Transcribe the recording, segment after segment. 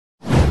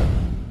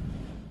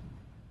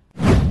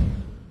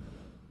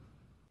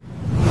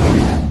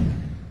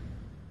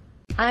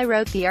I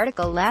wrote the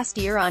article last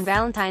year on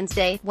Valentine's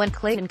Day, when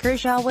Clayton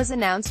Kershaw was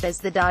announced as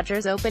the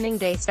Dodgers' opening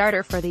day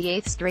starter for the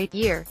 8th straight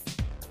year.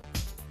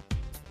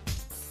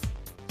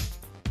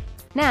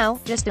 Now,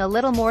 just a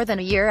little more than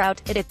a year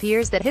out, it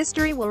appears that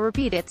history will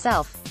repeat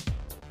itself.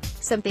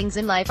 Some things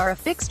in life are a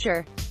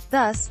fixture.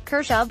 Thus,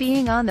 Kershaw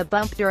being on the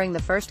bump during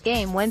the first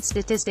game when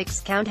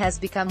statistics count has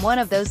become one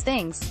of those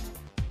things.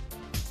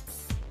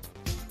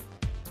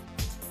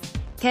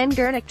 Ken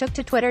Gernick took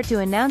to Twitter to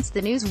announce the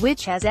news,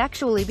 which has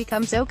actually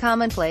become so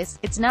commonplace,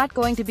 it's not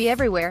going to be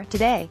everywhere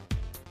today.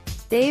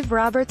 Dave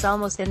Roberts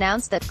almost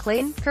announced that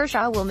Clayton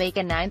Kershaw will make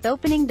a 9th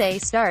opening day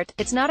start.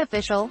 It's not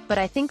official, but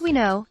I think we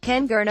know.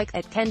 Ken Gernick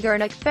at Ken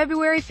Gernick,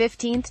 February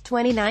 15,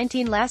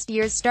 2019. Last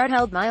year's start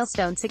held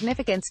milestone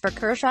significance for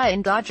Kershaw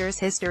in Dodgers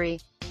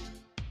history.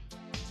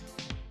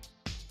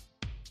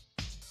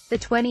 The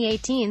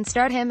 2018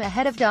 start him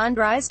ahead of Don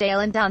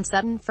Drysdale and Don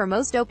Sutton for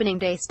most opening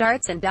day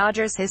starts in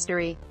Dodgers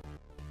history.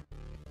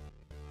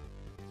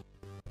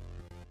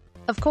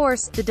 Of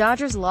course, the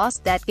Dodgers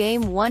lost that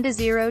game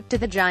 1-0 to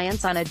the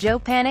Giants on a Joe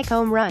Panik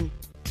home run.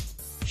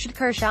 Should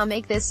Kershaw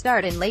make this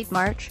start in late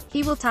March,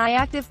 he will tie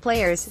active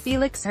players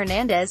Felix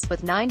Hernandez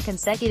with 9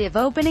 consecutive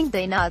opening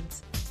day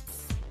nods.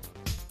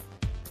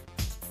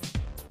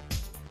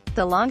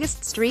 The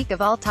longest streak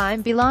of all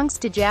time belongs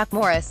to Jack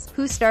Morris,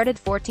 who started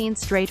 14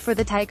 straight for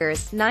the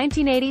Tigers,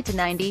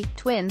 1980-90,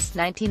 Twins,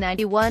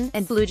 1991,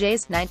 and Blue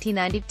Jays,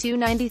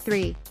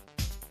 1992-93.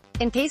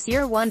 In case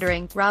you're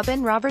wondering,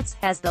 Robin Roberts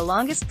has the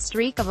longest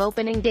streak of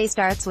opening day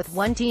starts with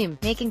one team,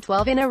 making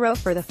 12 in a row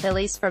for the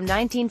Phillies from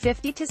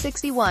 1950 to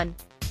 61.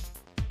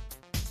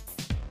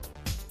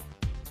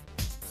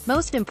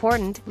 Most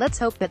important, let's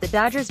hope that the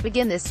Dodgers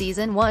begin this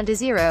season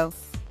 1-0.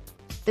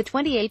 The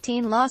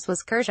 2018 loss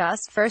was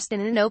Kershaw's first in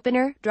an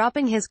opener,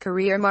 dropping his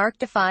career mark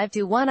to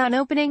 5-1 on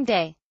opening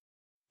day.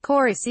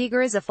 Corey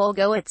Seager is a full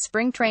go at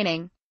spring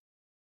training.